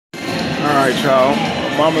Alright, y'all.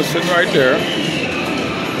 Mama's sitting right there.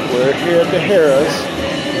 We're here at the Harrah's.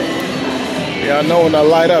 Y'all know when I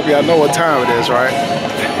light up, y'all know what time it is, right?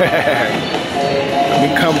 Let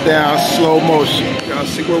me come down slow motion. Y'all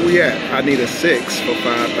see where we at. I need a 6 for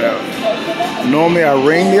 5 pounds. Normally I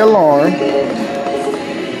ring the alarm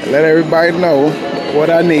and let everybody know what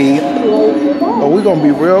I need. But we're gonna be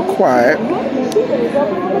real quiet.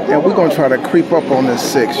 And we're gonna try to creep up on this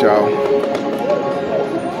 6, y'all.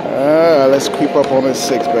 Let's creep up on this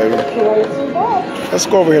 6, baby. Let's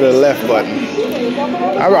go over here to the left button.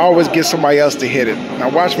 I always get somebody else to hit it. Now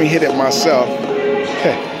watch me hit it myself.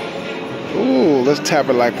 Ooh, let's tap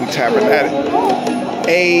it like we tapping at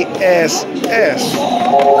it. ASS.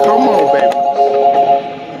 Come on, baby.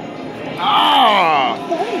 Ah!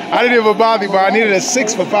 I didn't even bother you, but I needed a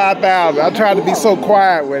 6 for 5,000. I tried to be so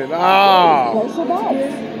quiet with it. Ah!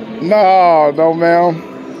 No, ma'am.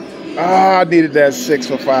 Ah, I needed that 6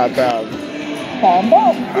 for 5,000. Let's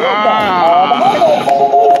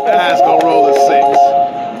go roll a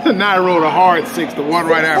 6. Now I rolled a hard 6, the one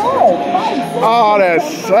right after. Oh, that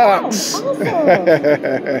sucks.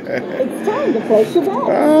 It's time to place your bet.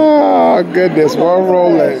 Oh, goodness. One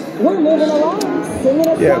roll late. We're moving along.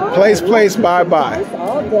 Yeah, place, bye.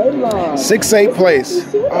 6-8 place.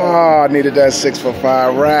 Oh, I needed that 6 for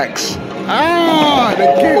 5 racks. Ah, the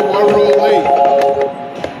kid, one roll late.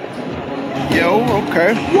 Yo,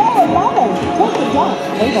 okay.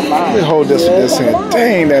 Let me hold this in.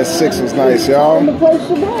 Dang, that 6 was nice, y'all.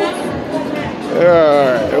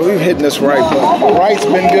 Alright, we've hitting this right button. Right's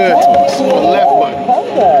been good to us. The left button.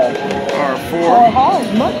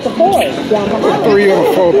 R4. Put 3 on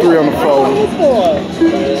the 4, 3 on the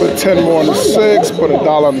 4. Put 10 more on the 6. Put $1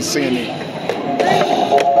 on the CNE.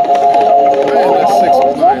 Man, that 6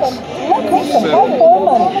 was nice. 7.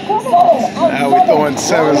 Now we throwing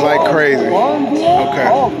 7s like crazy. Okay.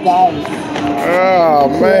 Oh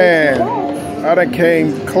man, I done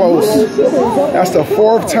came close. That's the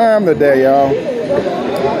 4th time today, y'all.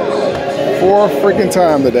 4th freaking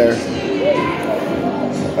time today.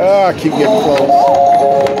 Oh, I keep getting close.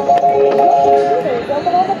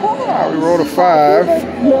 Right, we rolled a 5.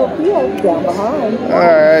 All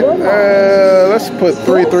right, let's put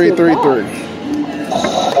 3, 3, 3, 3.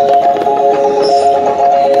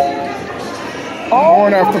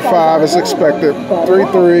 Horn after 5 is expected. 3,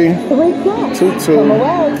 3, 2, 2.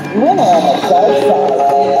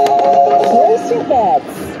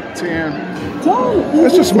 10.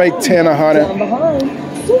 Let's just make 10 100.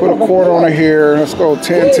 Put a quarter on it here. Let's go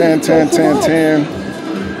 10, 10, 10, 10, 10.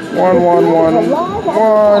 1, 1, 1,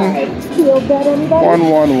 1. 1,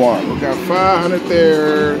 1, 1. We got 500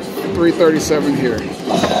 there. 337 here.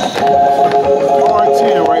 Hard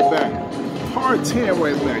 10 right back. Hard 10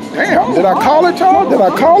 right back. Damn, did I call it, y'all? Did I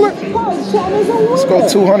call it? Let's go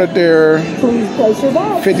 200 there.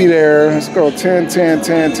 50 there. Let's go 10, 10,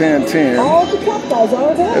 10, 10, 10.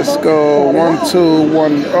 Let's go 1, 2,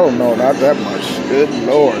 1. Oh, no, not that much. Good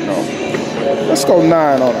Lord, no. Let's go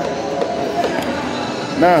 9 on it.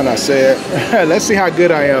 9, I said. Let's see how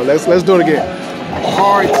good I am. Let's do it again.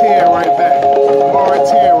 Hard 10 right back. Hard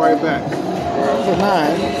 10 right back. That was a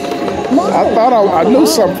 9. I thought I knew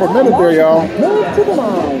something for a minute there, y'all.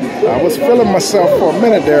 I was feeling myself for a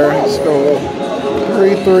minute there. Let's go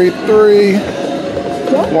 3, 3, 3.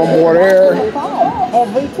 1 more there.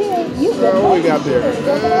 What we got there?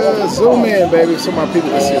 Zoom in, baby, so my people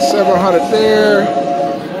can see it. 700 there.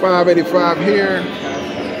 585 here.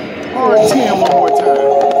 Hard 10 one more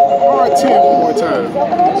time. Hard 10 one more time.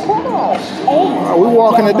 We're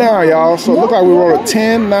walking it down, y'all. So it looks like we rolled a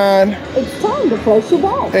 10, 9,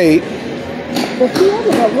 8.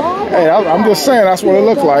 Hey, I'm just saying that's what it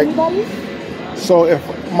looked like. So if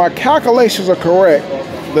my calculations are correct,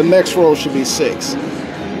 the next roll should be 6.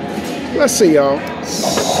 Let's see, y'all.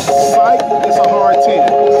 Psych, it's a hard 10.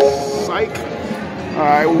 Psych. All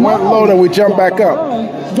right, we went low, then we jump back up.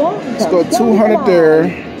 Let's go 200 there,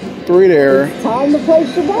 3 there.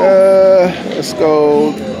 Let's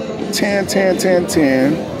go 10, 10, 10,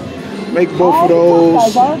 10. Make both of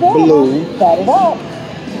those blue.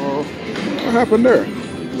 What happened there?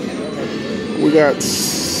 We got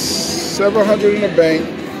 700 in the bank,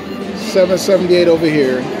 778 over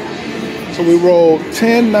here. So we rolled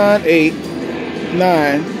 10, 9, 8,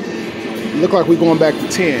 9. Look like we're going back to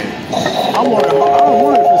 10. I don't want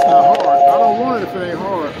it if it's not hard. I don't want it if it ain't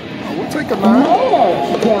hard. We'll take a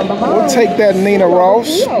 9. We'll take that Nina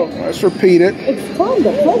Ross. Let's repeat it.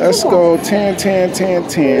 Let's go 10, 10, 10,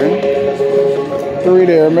 10. 3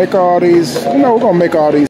 there. Make all these. You know, we're going to make all these.